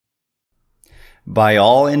by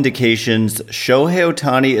all indications, Shohei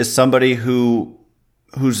Ohtani is somebody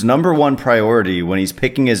whose number one priority when he's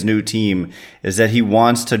picking his new team is that he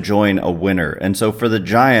wants to join a winner. And so for the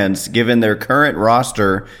Giants, given their current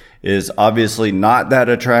roster is obviously not that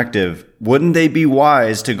attractive, wouldn't they be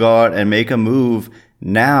wise to go out and make a move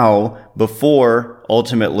now before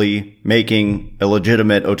ultimately making a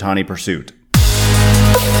legitimate Ohtani pursuit?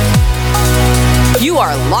 You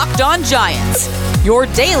are Locked On Giants, your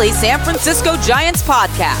daily San Francisco Giants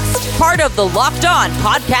podcast. Part of the Locked On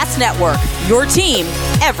Podcast Network, your team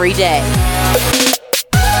every day.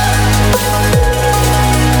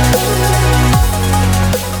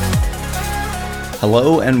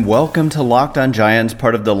 Hello and welcome to Locked On Giants,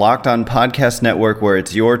 part of the Locked On Podcast Network, where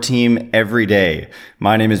it's your team every day.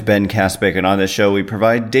 My name is Ben Kaspick, and on this show we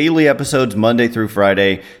provide daily episodes Monday through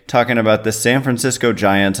Friday, talking about the San Francisco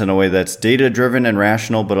Giants in a way that's data-driven and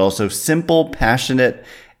rational, but also simple, passionate,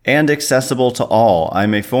 and accessible to all.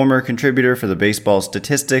 I'm a former contributor for the baseball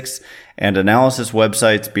statistics and analysis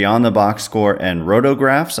websites Beyond the Box Score and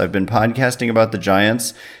Rotographs. I've been podcasting about the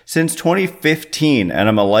Giants since 2015, and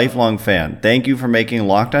I'm a lifelong fan. Thank you for making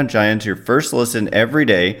Locked On Giants your first listen every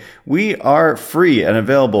day. We are free and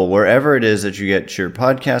available wherever it is that you get your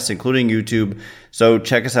podcasts, including YouTube. So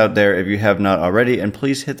check us out there if you have not already, and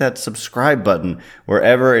please hit that subscribe button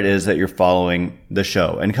wherever it is that you're following the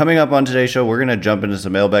show. And coming up on today's show, we're going to jump into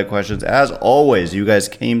some mailbag questions. As always, you guys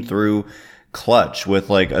came through clutch with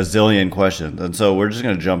like a zillion questions, and so we're just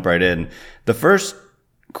going to jump right in. The first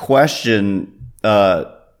question,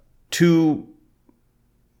 two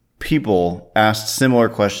people asked similar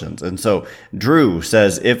questions. And so Drew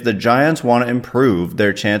says, if the Giants want to improve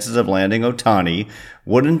their chances of landing Ohtani,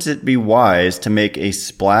 wouldn't it be wise to make a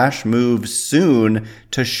splash move soon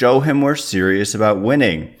to show him we're serious about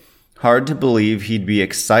winning? Hard to believe he'd be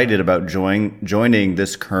excited about joining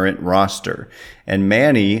this current roster. And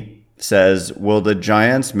Manny says, will the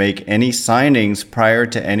Giants make any signings prior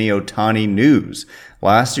to any Ohtani news?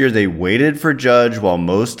 Last year, they waited for Judge while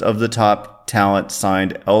most of the top talent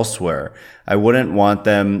signed elsewhere. I wouldn't want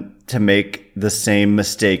them to make the same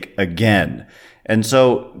mistake again. And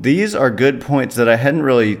so these are good points that I hadn't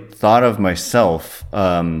really thought of myself,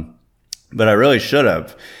 but I really should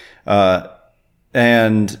have.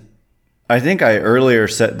 And I think I earlier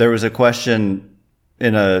said there was a question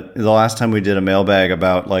the last time we did a mailbag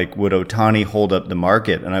about like, would Ohtani hold up the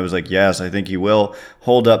market? And I was like, yes, I think he will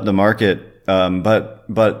hold up the market.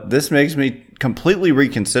 But this makes me completely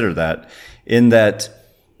reconsider that, in that,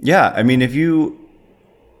 yeah, I mean, if you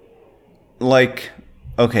like,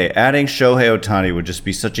 okay, adding Shohei Ohtani would just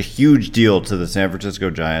be such a huge deal to the San Francisco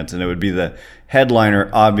Giants, and it would be the headliner,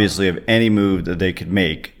 obviously, of any move that they could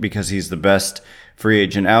make because he's the best free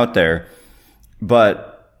agent out there.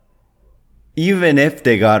 But even if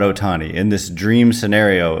they got Ohtani in this dream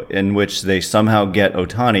scenario in which they somehow get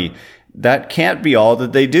Ohtani, that can't be all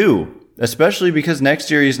that they do, especially because next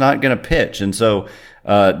year he's not going to pitch. And so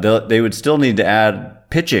they would still need to add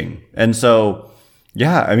pitching. And so,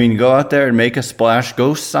 yeah, I mean, go out there and make a splash.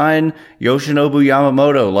 Go sign Yoshinobu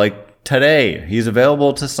Yamamoto like today. He's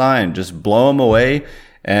available to sign. Just blow him away.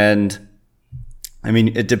 And I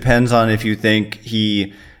mean, it depends on if you think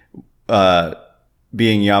he,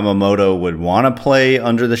 being Yamamoto, would want to play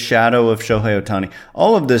under the shadow of Shohei Ohtani.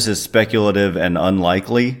 All of this is speculative and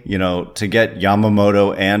unlikely. You know, to get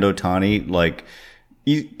Yamamoto and Ohtani, like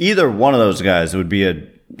either one of those guys would be a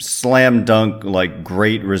slam dunk, like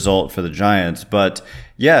great result for the Giants. But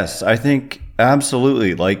yes, I think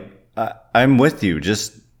absolutely, like I'm with you.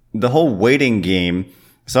 Just the whole waiting game.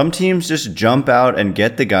 Some teams just jump out and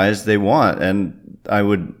get the guys they want. And I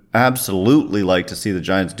would absolutely like to see the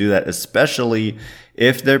Giants do that, especially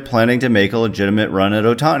if they're planning to make a legitimate run at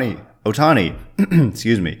Ohtani,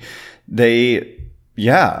 excuse me. They,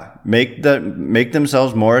 yeah, make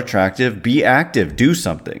themselves more attractive, be active, do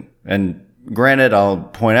something. And granted, I'll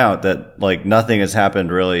point out that like nothing has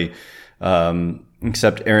happened really,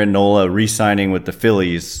 except Aaron Nola re-signing with the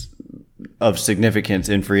Phillies of significance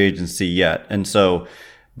in free agency yet. And so,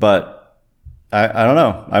 but I don't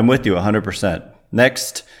know. I'm with you 100%.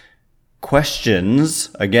 Next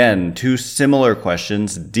questions, again, two similar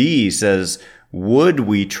questions. D says, would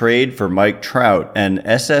we trade for Mike Trout? And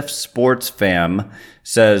SF Sports Fam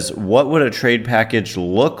says, what would a trade package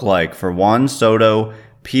look like for Juan Soto,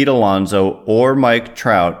 Pete Alonso, or Mike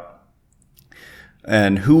Trout?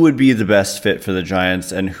 And who would be the best fit for the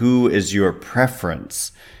Giants? And who is your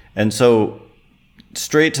preference? And so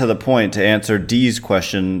straight to the point, to answer D's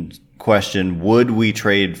question, would we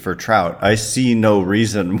trade for Trout? I see no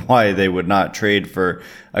reason why they would not trade for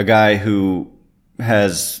a guy who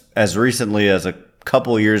has, as recently as a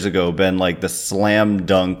couple years ago been like the slam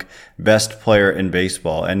dunk best player in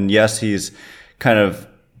baseball. And yes, he's kind of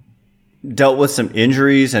dealt with some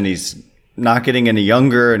injuries and he's not getting any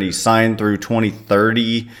younger and he's signed through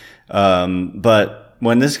 2030. But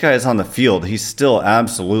when this guy is on the field, he's still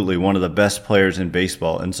absolutely one of the best players in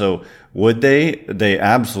baseball. And so would they? They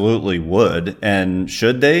absolutely would. And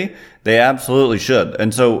should they? They absolutely should.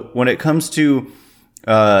 And so when it comes to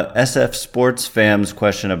SF Sports Fam's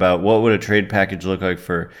question about what would a trade package look like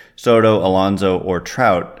for Soto, Alonso, or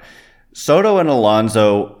Trout, Soto and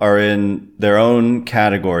Alonso are in their own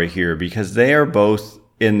category here because they are both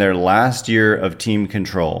in their last year of team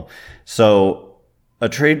control. So a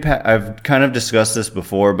trade I've kind of discussed this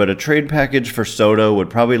before, but a trade package for Soto would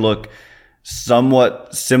probably look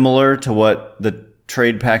somewhat similar to what the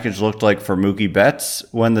trade package looked like for Mookie Betts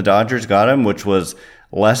when the Dodgers got him, which was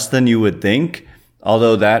less than you would think.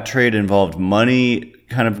 Although that trade involved money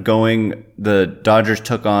kind of going, the Dodgers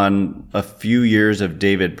took on a few years of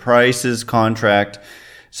David Price's contract.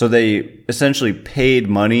 So they essentially paid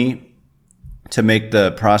money to make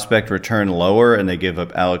the prospect return lower, and they gave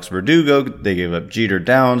up Alex Verdugo. They gave up Jeter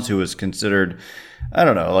Downs, who was considered, I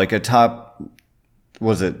don't know, like a top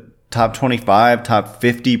 25, top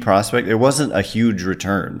 50 prospect. There wasn't a huge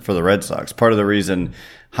return for the Red Sox. Part of the reason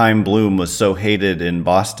Chaim Bloom was so hated in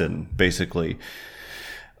Boston, basically.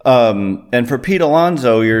 And for Pete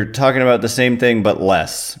Alonso, you're talking about the same thing, but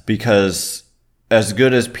less, because as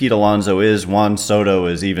good as Pete Alonso is, Juan Soto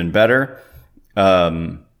is even better.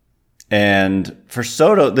 And for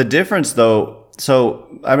Soto, the difference though,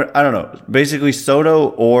 so I don't know, basically Soto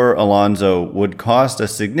or Alonso would cost a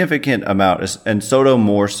significant amount, and Soto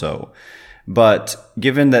more so. But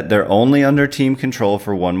given that they're only under team control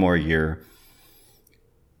for one more year,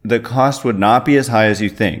 the cost would not be as high as you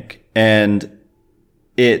think. And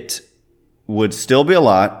it would still be a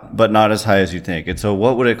lot, but not as high as you think. And so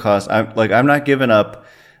what would it cost? I'm not giving up,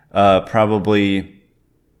 probably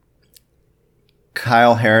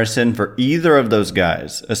Kyle Harrison for either of those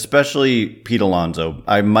guys, especially Pete Alonso.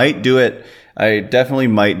 I might do it. I definitely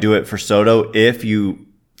might do it for Soto if you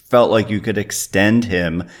felt like you could extend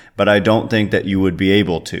him, but I don't think that you would be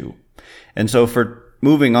able to. And so for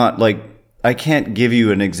moving on, like, I can't give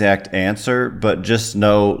you an exact answer, but just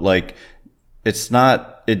know, like,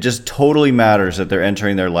 it just totally matters that they're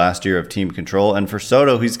entering their last year of team control. And for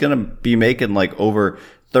Soto, he's going to be making like over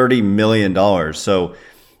 $30 million. So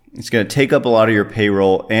it's going to take up a lot of your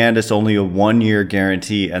payroll, and it's only a 1-year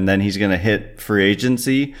guarantee. And then he's going to hit free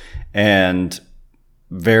agency and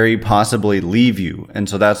very possibly leave you. And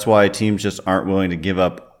so that's why teams just aren't willing to give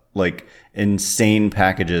up like insane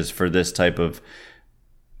packages for this type of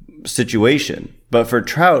situation. But for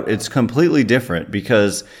Trout, it's completely different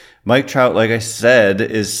because Mike Trout, like I said,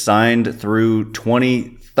 is signed through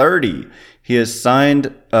 2030. He is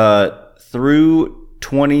signed through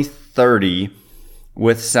 2030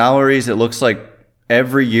 with salaries, it looks like,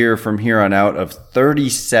 every year from here on out of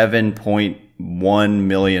 $37.1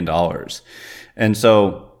 million. And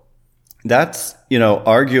so that's,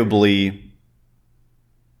 arguably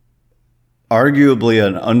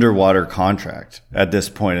an underwater contract at this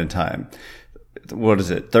point in time. What is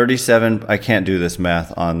it? 37. I can't do this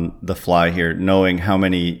math on the fly here, knowing how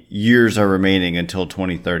many years are remaining until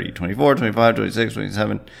 2030, 24, 25, 26,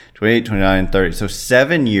 27, 28, 29, 30. So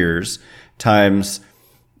 7 years times,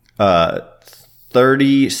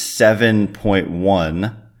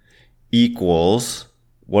 37.1 equals,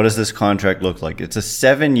 what does this contract look like? It's a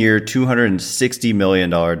 7-year, $260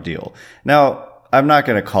 million deal. Now, I'm not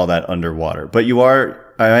going to call that underwater, but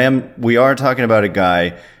we are talking about a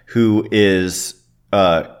guy who is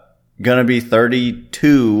going to be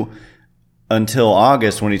 32 until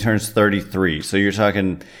August when he turns 33. So you're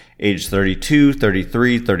talking age 32,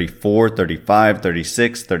 33, 34, 35,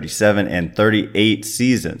 36, 37, and 38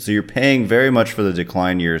 seasons. So you're paying very much for the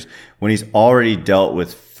decline years when he's already dealt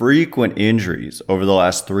with frequent injuries over the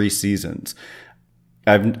last 3 seasons.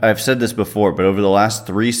 I've said this before, but over the last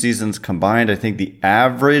 3 seasons combined, I think the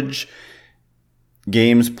average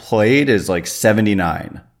games played is like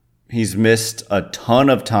 79. He's missed a ton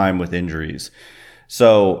of time with injuries.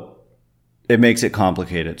 So it makes it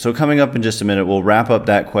complicated. So coming up in just a minute, we'll wrap up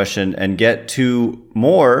that question and get to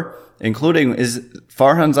more, including, is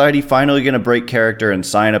Farhan Zaidi finally going to break character and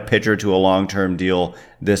sign a pitcher to a long-term deal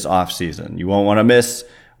this offseason? You won't want to miss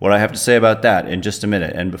what I have to say about that in just a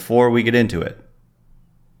minute. And before we get into it,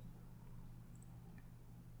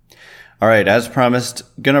 All right, as promised,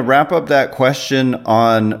 gonna wrap up that question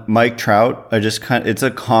on Mike Trout. It's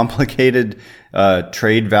a complicated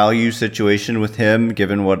trade value situation with him,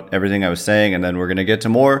 given everything I was saying, and then we're gonna get to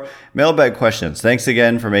more mailbag questions. Thanks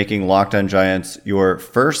again for making Locked On Giants your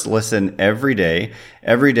first listen every day.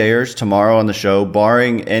 Every dayers tomorrow on the show,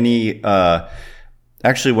 barring any.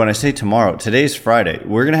 Actually, when I say tomorrow, today's Friday.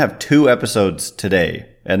 We're gonna have 2 episodes today.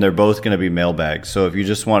 And they're both going to be mailbags. So if you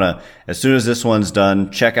just want to, as soon as this one's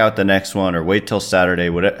done, check out the next one or wait till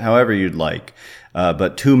Saturday, however you'd like.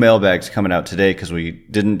 But 2 mailbags coming out today because we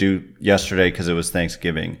didn't do yesterday because it was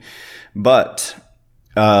Thanksgiving. But,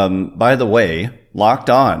 by the way,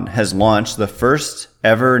 Locked On has launched the first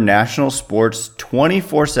ever national sports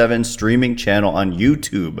 24/7 streaming channel on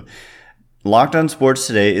YouTube. Locked On Sports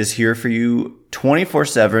Today is here for you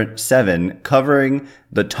 24/7, covering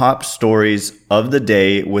the top stories of the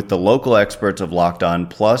day with the local experts of Locked On,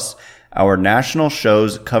 plus our national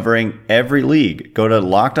shows covering every league. Go to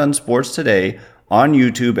Locked On Sports Today on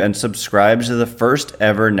YouTube and subscribe to the first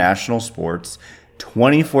ever national sports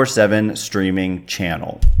 24/7 streaming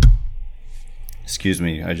channel. Excuse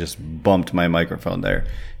me, I just bumped my microphone there,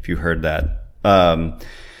 if you heard that,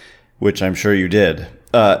 which I'm sure you did.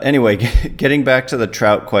 Anyway, getting back to the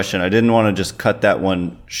Trout question, I didn't want to just cut that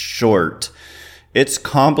one short. It's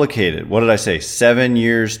complicated. What did I say? 7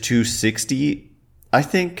 years, 260. I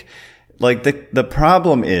think like the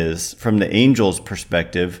problem is, from the Angels'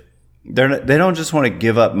 perspective, they don't just want to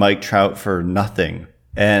give up Mike Trout for nothing.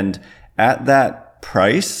 And at that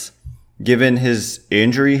price, given his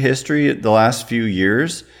injury history the last few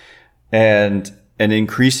years and an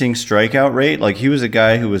increasing strikeout rate. Like, he was a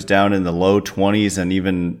guy who was down in the low 20s and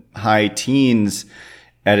even high teens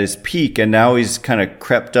at his peak, and now he's kind of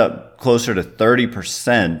crept up closer to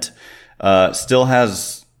 30%. Still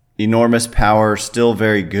has enormous power, still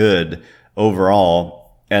very good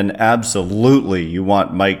overall, and absolutely you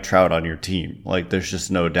want Mike Trout on your team. Like, there's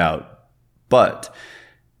just no doubt. But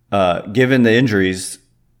given the injuries,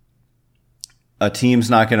 a team's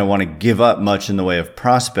not going to want to give up much in the way of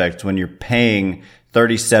prospects when you're paying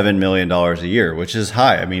 $37 million a year, which is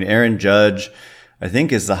high. I mean, Aaron Judge, I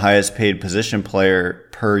think, is the highest paid position player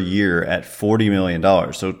per year at $40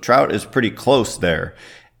 million. So Trout is pretty close there.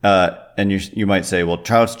 And you might say, well,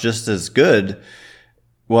 Trout's just as good.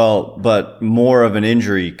 Well, but more of an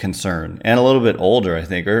injury concern and a little bit older, I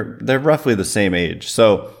think, or they're roughly the same age.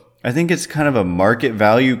 So I think it's kind of a market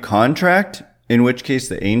value contract, in which case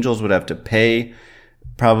the Angels would have to pay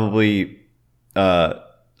probably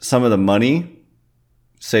some of the money.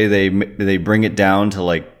 Say they bring it down to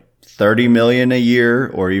like $30 million a year,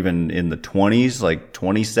 or even in the 20s, like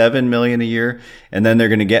 $27 million a year, and then they're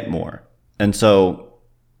going to get more. And so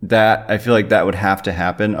that, I feel like that would have to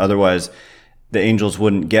happen. Otherwise, the Angels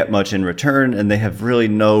wouldn't get much in return, and they have really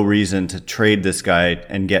no reason to trade this guy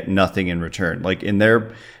and get nothing in return. Like, in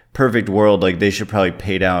their perfect world, like, they should probably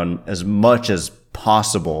pay down as much as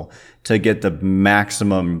possible to get the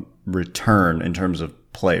maximum return in terms of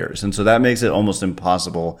players. And so that makes it almost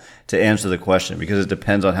impossible to answer the question, because it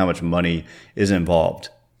depends on how much money is involved.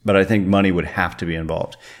 But I think money would have to be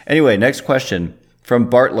involved. Anyway, next question from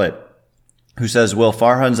Bartlett, who says, will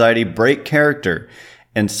Farhan Zaidi break character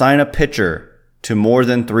and sign a pitcher to more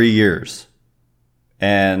than 3 years?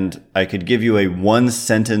 And I could give you a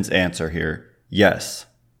 1-sentence answer here. Yes,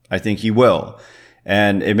 I think he will.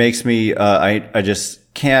 And it makes me, I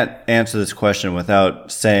just can't answer this question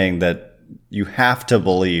without saying that you have to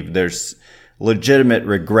believe there's legitimate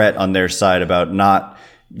regret on their side about not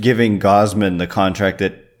giving Gausman the contract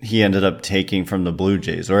that he ended up taking from the Blue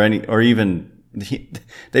Jays, they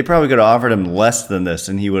probably could have offered him less than this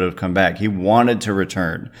and he would have come back. He wanted to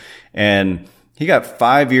return, and he got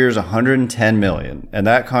 5 years, $110 million, and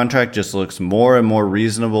that contract just looks more and more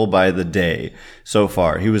reasonable by the day so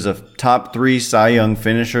far. He was a top 3 Cy Young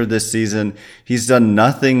finisher this season. He's done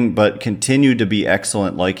nothing but continue to be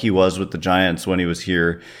excellent, like he was with the Giants when he was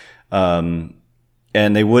here. And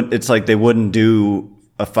it's like they wouldn't do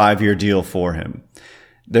a 5-year deal for him.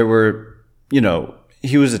 There were,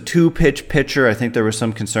 he was a 2-pitch pitcher. I think there was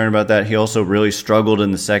some concern about that. He also really struggled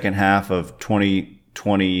in the second half of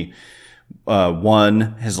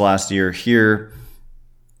 2021, his last year here.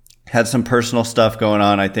 Had some personal stuff going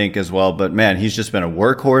on, I think, as well. But man, he's just been a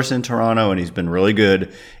workhorse in Toronto, and he's been really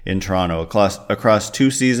good in Toronto across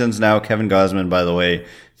 2 seasons now. Kevin Gausman, by the way,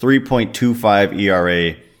 3.25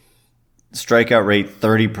 ERA, strikeout rate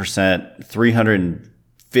 30%,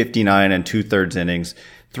 359 and 2/3 innings.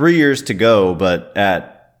 3 years to go, but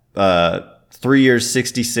at 3 years,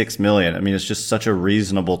 $66 million. I mean, it's just such a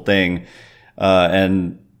reasonable thing.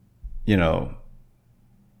 And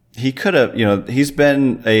he could have, he's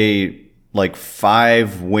been a like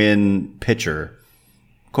 5-win pitcher,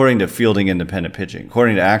 according to fielding independent pitching.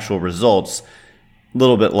 According to actual results, a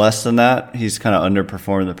little bit less than that. He's kind of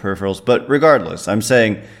underperformed the peripherals. But regardless, I'm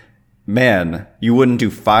saying, man, you wouldn't do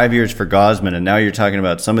 5 years for Gausman, and now you're talking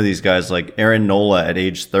about some of these guys like Aaron Nola at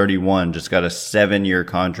age 31 just got a 7-year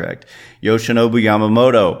contract. Yoshinobu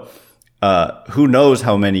Yamamoto, who knows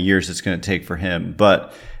how many years it's going to take for him.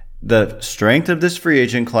 But the strength of this free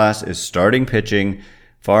agent class is starting pitching.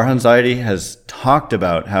 Farhan Zaidi has talked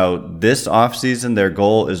about how this offseason their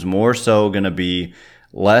goal is more so going to be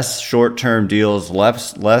less short-term deals,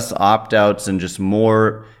 less opt-outs, and just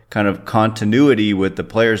more kind of continuity with the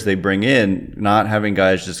players they bring in, not having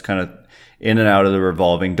guys just kind of in and out of the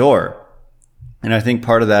revolving door. And I think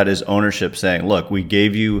part of that is ownership saying, look, we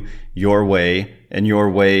gave you your way, and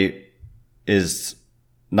your way is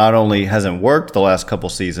not only hasn't worked the last couple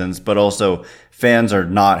seasons, but also fans are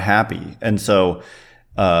not happy. And so,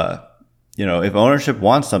 if ownership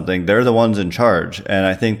wants something, they're the ones in charge. And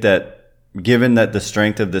I think that given that the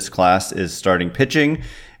strength of this class is starting pitching,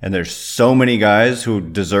 and there's so many guys who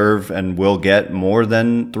deserve and will get more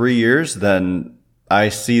than 3 years, then I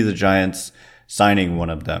see the Giants signing one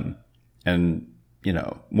of them. And,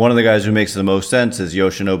 one of the guys who makes the most sense is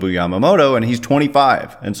Yoshinobu Yamamoto, and he's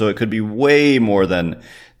 25. And so it could be way more than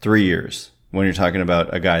 3 years when you're talking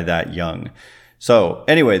about a guy that young. So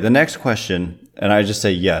anyway, the next question, and I just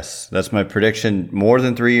say yes. That's my prediction. More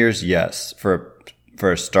than 3 years, yes, for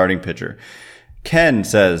a starting pitcher. Ken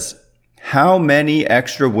says, how many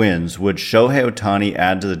extra wins would Shohei Ohtani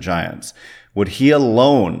add to the Giants? Would he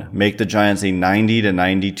alone make the Giants a 90 to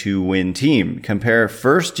 92 win team? Compare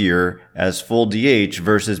first year as full DH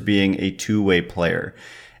versus being a two-way player.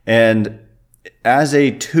 And as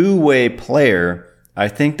a two-way player, I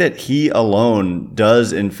think that he alone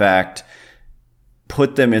does, in fact,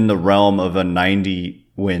 put them in the realm of a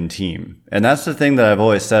 90-win team. And that's the thing that I've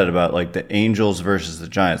always said about like the Angels versus the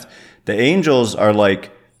Giants. The Angels are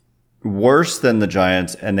like worse than the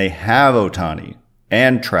Giants, and they have Ohtani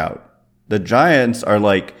and Trout. The Giants are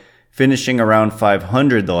like finishing around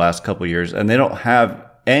 500 the last couple of years, and they don't have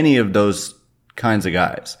any of those kinds of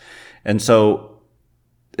guys. And so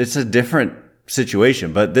it's a different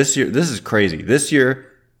situation. But this year, this is crazy. This year,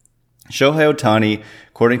 Shohei Ohtani,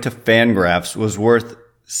 according to Fangraphs, was worth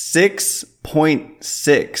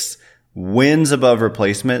 6.6 wins above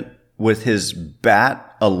replacement with his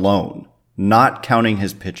bat alone, not counting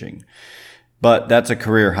his pitching. But that's a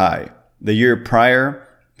career high. The year prior,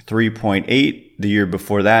 3.8. The year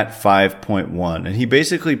before that, 5.1. And he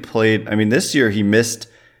basically played, this year he missed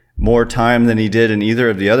more time than he did in either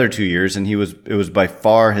of the other 2 years, and it was by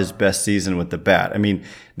far his best season with the bat.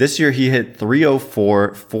 This year he hit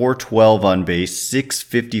 304, 412 on base,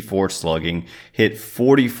 654 slugging, hit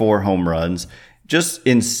 44 home runs. Just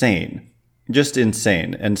insane.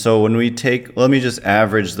 And so when let me just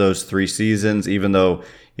average those 3 seasons, even though,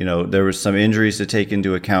 there was some injuries to take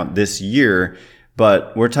into account this year.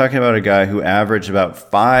 But we're talking about a guy who averaged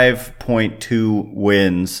about 5.2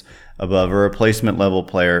 wins above a replacement level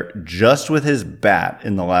player just with his bat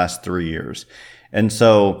in the last 3 years. And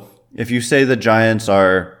so if you say the Giants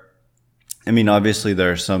are, obviously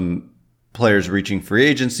there are some players reaching free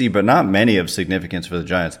agency, but not many of significance for the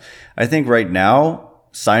Giants. I think right now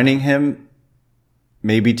signing him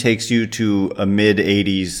maybe takes you to a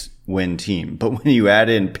mid-80s win team. But when you add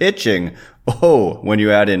in pitching,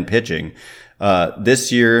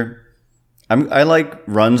 this year, I like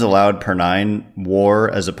runs allowed per 9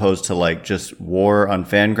 WAR as opposed to like just WAR on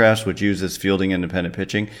Fangraphs, which uses fielding independent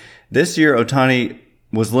pitching. This year, Ohtani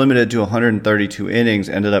was limited to 132 innings,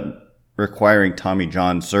 ended up requiring Tommy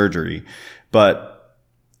John surgery. But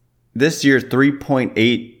this year,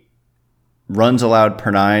 3.8 runs allowed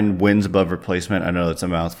per 9 wins above replacement. I know that's a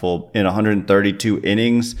mouthful. In 132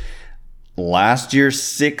 innings. Last year,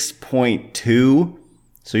 6.2.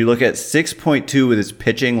 So you look at 6.2 with his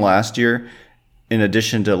pitching last year, in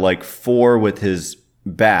addition to like 4 with his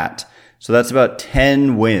bat. So that's about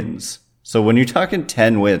 10 wins. So when you're talking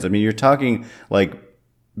 10 wins, you're talking like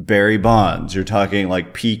Barry Bonds. You're talking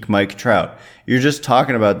like peak Mike Trout. You're just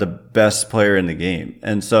talking about the best player in the game.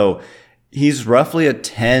 And so he's roughly a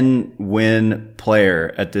 10-win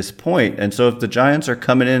player at this point. And so if the Giants are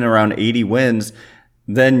coming in around 80 wins,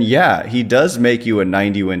 then yeah, he does make you a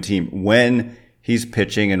 90-win team when he's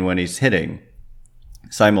pitching and when he's hitting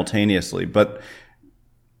simultaneously. But,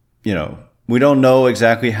 we don't know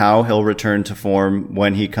exactly how he'll return to form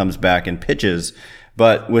when he comes back and pitches.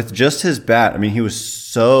 But with just his bat, he was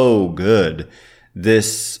so good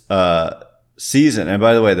this season. And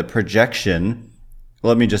by the way, the projection,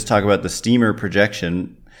 let me just talk about the Steamer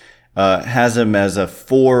projection. has him as a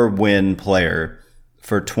 4-win player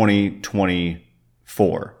for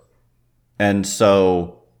 2024. And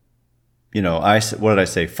so, what did I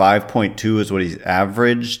say? 5.2 is what he's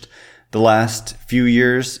averaged the last few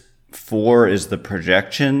years. 4 is the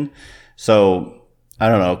projection. So I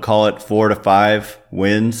don't know, call it 4 to 5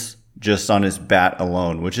 wins just on his bat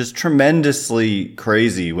alone, which is tremendously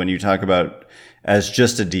crazy when you talk about as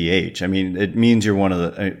just a DH. I mean, it means you're one of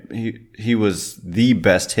the, he was the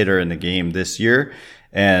best hitter in the game this year,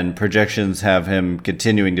 and projections have him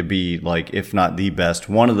continuing to be, like, if not the best,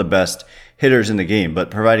 one of the best hitters in the game, but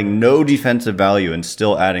providing no defensive value and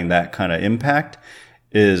still adding that kind of impact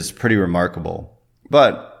is pretty remarkable.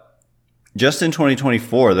 But just in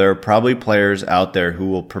 2024, there are probably players out there who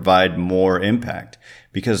will provide more impact,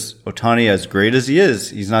 because Ohtani, as great as he is,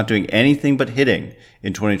 he's not doing anything but hitting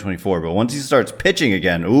in 2024. But once he starts pitching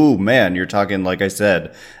again, ooh, man, you're talking, like I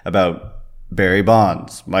said, about Barry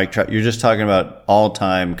Bonds, Mike Trout. You're just talking about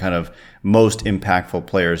all-time kind of most impactful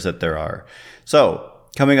players that there are. So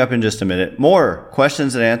coming up in just a minute, more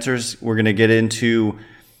questions and answers. We're going to get into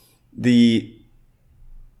the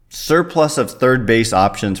surplus of third base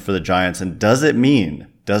options for the Giants. And does it mean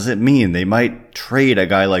they might trade a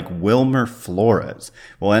guy like Wilmer Flores?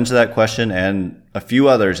 We'll answer that question and a few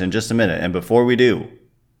others in just a minute. And before we do,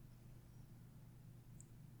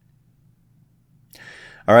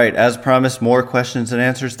 all right, as promised, more questions and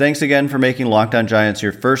answers. Thanks again for making Locked On Giants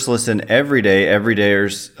your first listen every day.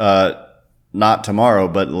 Everydayers, not tomorrow,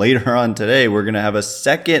 but later on today, we're going to have a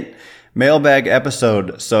second mailbag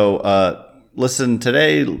episode. So, listen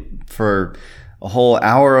today for a whole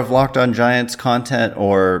hour of Locked On Giants content,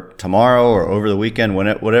 or tomorrow or over the weekend,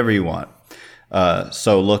 whatever you want.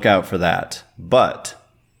 So look out for that. But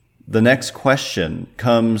the next question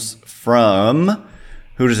comes from,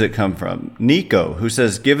 who does it come from? Nico, who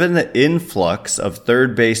says, given the influx of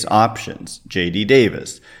third base options, J.D.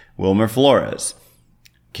 Davis, Wilmer Flores,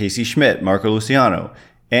 Casey Schmidt, Marco Luciano,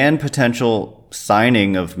 and potential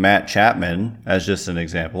signing of Matt Chapman, as just an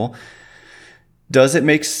example, does it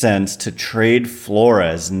make sense to trade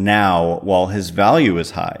Flores now while his value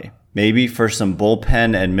is high? Maybe for some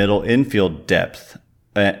bullpen and middle infield depth.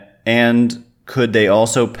 And could they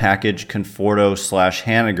also package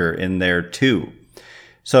Conforto/Haniger in there too?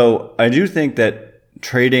 So I do think that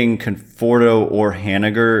trading Conforto or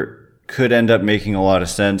Haniger could end up making a lot of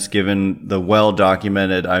sense, given the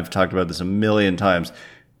well-documented, I've talked about this a million times,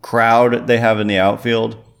 crowd they have in the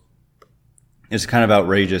outfield. It's kind of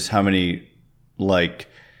outrageous how many, like,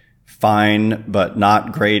 fine but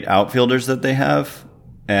not great outfielders that they have.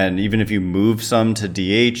 And even if you move some to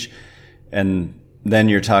DH, and then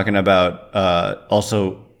you're talking about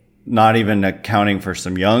also not even accounting for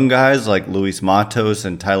some young guys like Luis Matos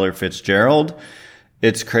and Tyler Fitzgerald,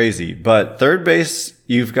 it's crazy. But third base,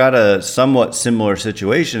 you've got a somewhat similar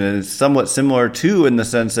situation, and it's somewhat similar too in the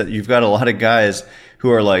sense that you've got a lot of guys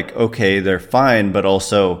who are like, okay, they're fine, but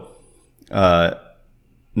also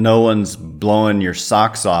no one's blowing your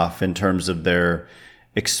socks off in terms of their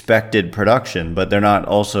expected production, but they're not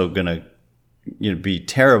also going to be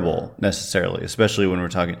terrible necessarily, especially when we're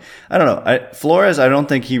talking, I don't know. Flores, I don't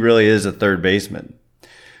think he really is a third baseman.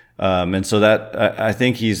 And so that, I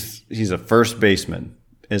think he's a first baseman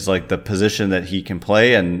is like the position that he can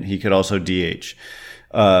play, and he could also DH.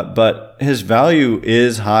 But his value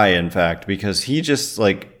is high, in fact, because he just,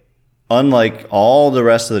 like, unlike all the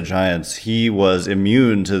rest of the Giants, he was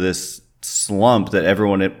immune to this slump that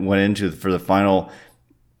everyone went into for the final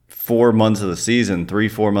 4 months of the season,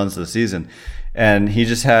 3-4 months of the season. And he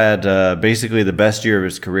just had basically the best year of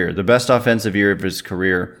his career, the best offensive year of his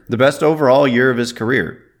career, the best overall year of his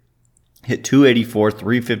career. Hit 284,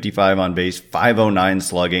 355 on base, 509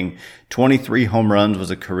 slugging, 23 home runs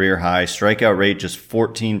was a career high. Strikeout rate just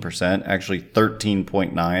 14%, actually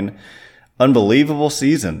 13.9. Unbelievable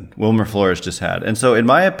season Wilmer Flores just had. And so in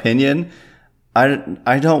my opinion,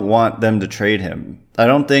 I don't want them to trade him. I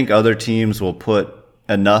don't think other teams will put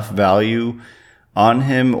enough value on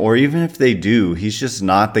him, or even if they do, he's just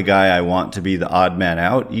not the guy I want to be the odd man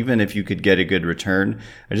out, even if you could get a good return.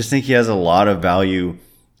 I just think he has a lot of value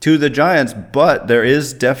to the Giants, but there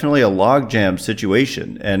is definitely a logjam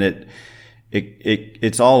situation, and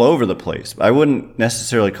it's all over the place. I wouldn't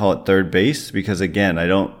necessarily call it third base, because again, I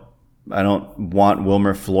don't want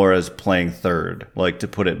Wilmer Flores playing third, like, to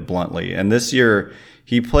put it bluntly. And this year,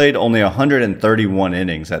 he played only 131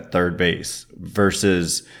 innings at third base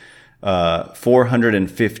versus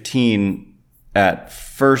 415 at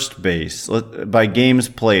first base. By games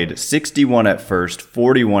played, 61 at first,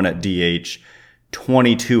 41 at DH,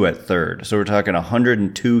 22 at third. So we're talking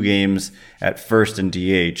 102 games at first and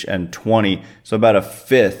DH and 20. So about a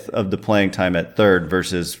fifth of the playing time at third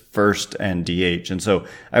versus first and DH. And so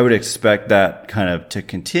I would expect that kind of to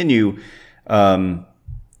continue.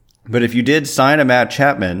 But if you did sign a Matt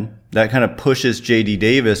Chapman, that kind of pushes JD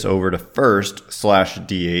Davis over to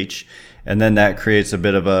first/DH. And then that creates a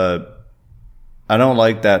bit of I don't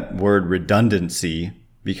like that word redundancy,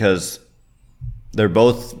 because they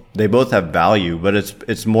both have value, but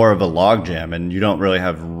it's more of a logjam and you don't really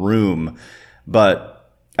have room.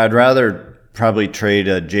 But I'd rather probably trade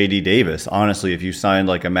a JD Davis, honestly, if you signed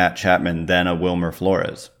like a Matt Chapman than a Wilmer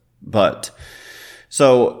Flores. But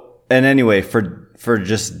and anyway, for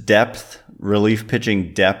just depth, relief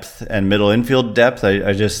pitching depth and middle infield depth,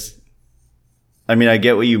 I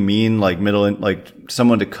get what you mean, like like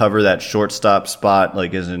someone to cover that shortstop spot,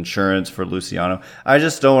 like as insurance for Luciano. I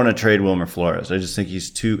just don't want to trade Wilmer Flores. I just think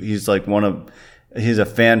he's a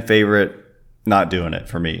fan favorite, not doing it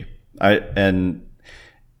for me. And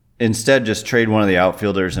instead just trade one of the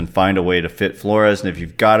outfielders and find a way to fit Flores. And if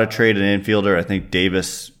you've got to trade an infielder, I think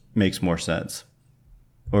Davis makes more sense,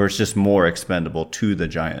 or it's just more expendable to the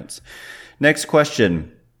Giants. Next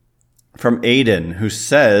question from Aiden, who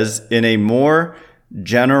says, in a more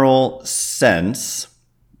general sense,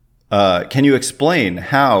 can you explain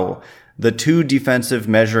how the two defensive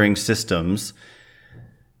measuring systems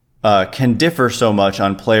can differ so much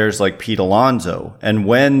on players like Pete Alonso? And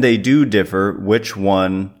when they do differ, which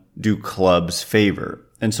one do clubs favor?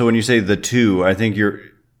 And so when you say the two, I think you're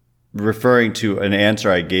referring to an answer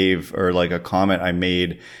I gave, or like a comment I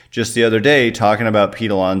made just the other day talking about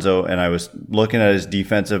Pete Alonso, and I was looking at his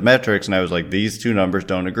defensive metrics and I was like, these two numbers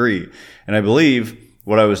don't agree. And I believe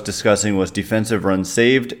what I was discussing was defensive runs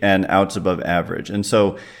saved and outs above average. And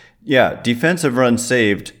so, yeah, defensive runs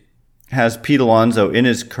saved has Pete Alonso in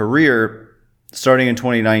his career starting in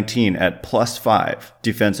 2019 at +5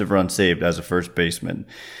 defensive runs saved as a first baseman,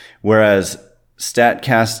 whereas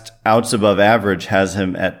StatCast outs above average has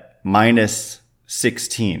him at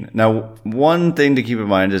 -16. Now, one thing to keep in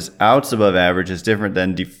mind is outs above average is different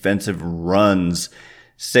than defensive runs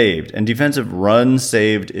saved. And defensive runs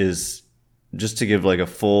saved is, just to give like a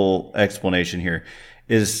full explanation here,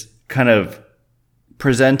 is kind of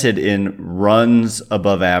presented in runs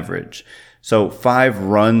above average. So 5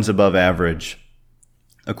 runs above average,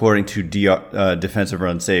 according to defensive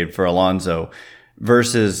runs saved for Alonso,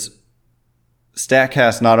 versus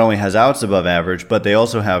StatCast not only has outs above average, but they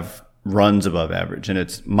also have runs above average, and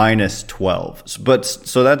it's -12.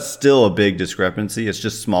 So that's still a big discrepancy. It's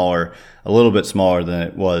just smaller, a little bit smaller than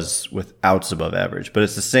it was with outs above average, but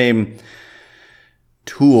it's the same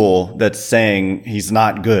tool that's saying he's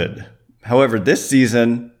not good. However, this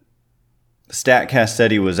season, StatCast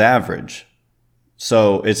said he was average.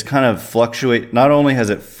 So it's kind of not only has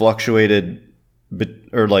it fluctuated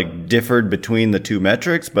or like differed between the two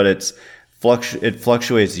metrics, but it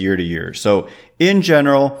fluctuates year to year. So in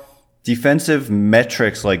general, defensive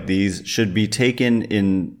metrics like these should be taken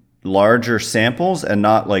in larger samples and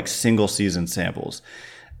not like single season samples.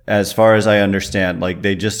 As far as I understand, like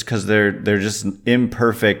because they're just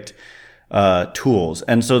imperfect tools.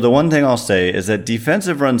 And so the one thing I'll say is that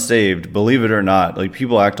defensive runs saved, believe it or not, like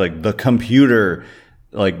people act like the computer,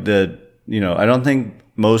 like I think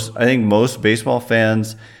most baseball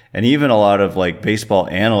fans and even a lot of like baseball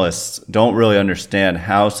analysts don't really understand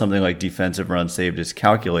how something like defensive runs saved is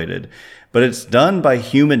calculated, but it's done by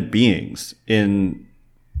human beings in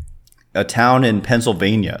a town in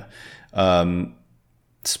Pennsylvania,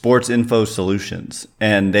 Sports Info Solutions.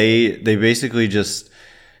 And they basically just,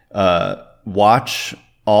 watch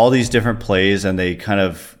all these different plays and they kind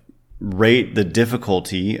of rate the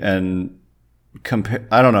difficulty and compare.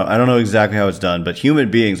 I don't know exactly how it's done, but human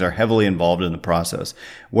beings are heavily involved in the process.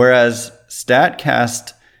 Whereas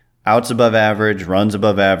StatCast outs above average, runs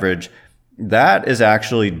above average, that is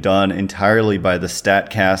actually done entirely by the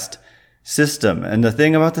StatCast system. And the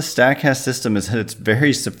thing about the StatCast system is that it's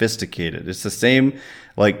very sophisticated. It's the same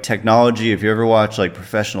like technology. If you ever watch like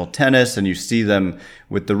professional tennis and you see them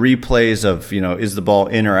with the replays of, is the ball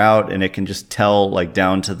in or out, and it can just tell like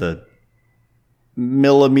down to the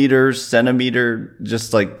millimeters, centimeter,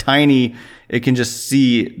 just like tiny, it can just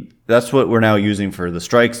see. That's what we're now using for the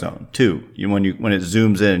strike zone too. When it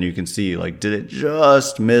zooms in, you can see like, did it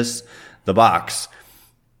just miss the box?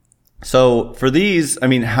 So for these,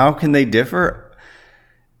 how can they differ?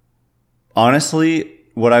 Honestly,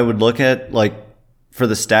 what I would look at, like for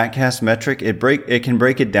the StatCast metric, it can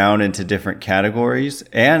break it down into different categories,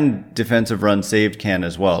 and defensive runs saved can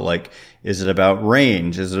as well. Like, is it about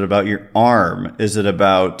range? Is it about your arm? Is it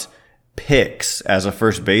about picks as a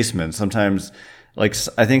first baseman? Sometimes Like,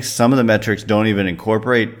 I think some of the metrics don't even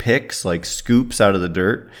incorporate picks, like scoops out of the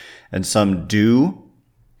dirt, and some do.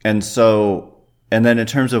 And then in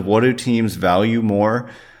terms of what do teams value more,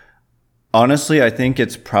 honestly, I think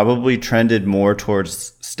it's probably trended more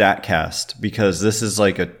towards StatCast, because this is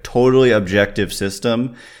like a totally objective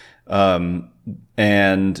system.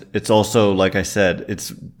 And it's also, like I said, it's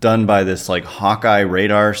done by this like Hawkeye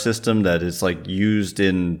radar system that is like used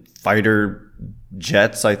in fighter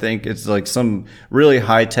jets. I think it's like some really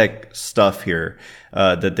high tech stuff here,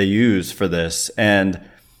 that they use for this. And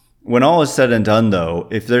when all is said and done, though,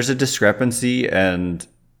 if there's a discrepancy and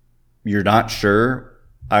you're not sure,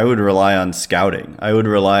 I would rely on scouting. I would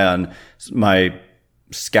rely on my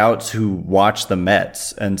scouts who watch the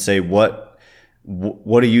Mets and say, what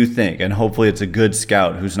do you think? And hopefully it's a good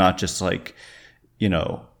scout who's not just like,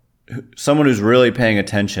 someone who's really paying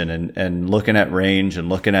attention and looking at range and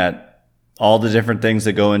looking at all the different things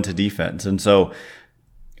that go into defense. And so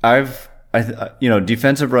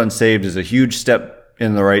defensive runs saved is a huge step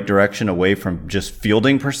in the right direction away from just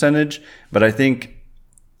fielding percentage. But I think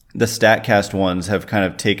the StatCast ones have kind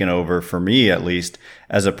of taken over, for me at least,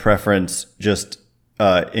 as a preference just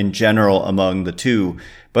in general among the two.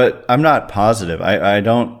 But I'm not positive. I'd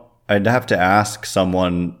have to ask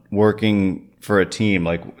someone working for a team.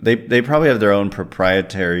 Like they probably have their own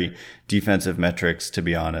proprietary defensive metrics, to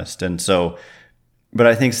be honest. And so, but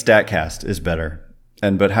I think StatCast is better.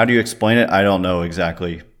 But how do you explain it? I don't know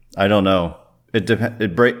exactly. I don't know.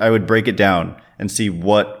 I would break it down and see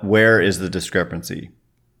where is the discrepancy.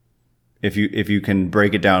 If you can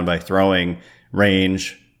break it down by throwing,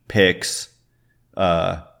 range, picks,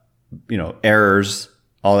 errors,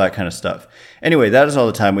 all that kind of stuff. Anyway, that is all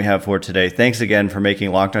the time we have for today. Thanks again for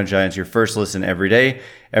making Locked On Giants your first listen every day.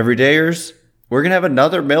 Everydayers, we're going to have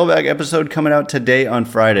another mailbag episode coming out today on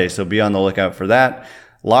Friday, so be on the lookout for that.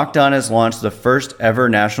 Locked On has launched the first ever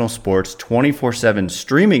national sports 24/7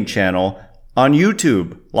 streaming channel on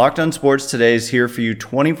YouTube. Locked On Sports Today is here for you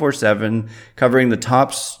 24/7, covering the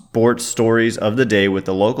top sports stories of the day with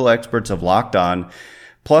the local experts of Locked On,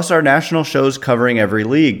 plus our national shows covering every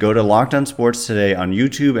league. Go to Locked On Sports Today on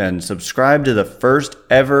YouTube and subscribe to the first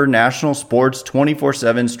ever national sports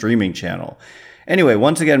 24/7 streaming channel. Anyway,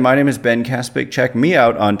 once again, my name is Ben Kaspick. Check me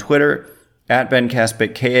out on Twitter at Ben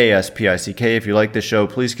Kaspick, Kaspick. If you like the show,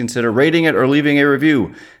 please consider rating it or leaving a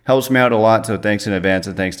review. Helps me out a lot, so thanks in advance,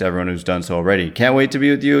 and thanks to everyone who's done so already. Can't wait to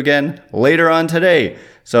be with you again later on today.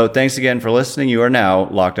 So thanks again for listening. You are now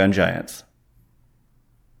Locked On Giants.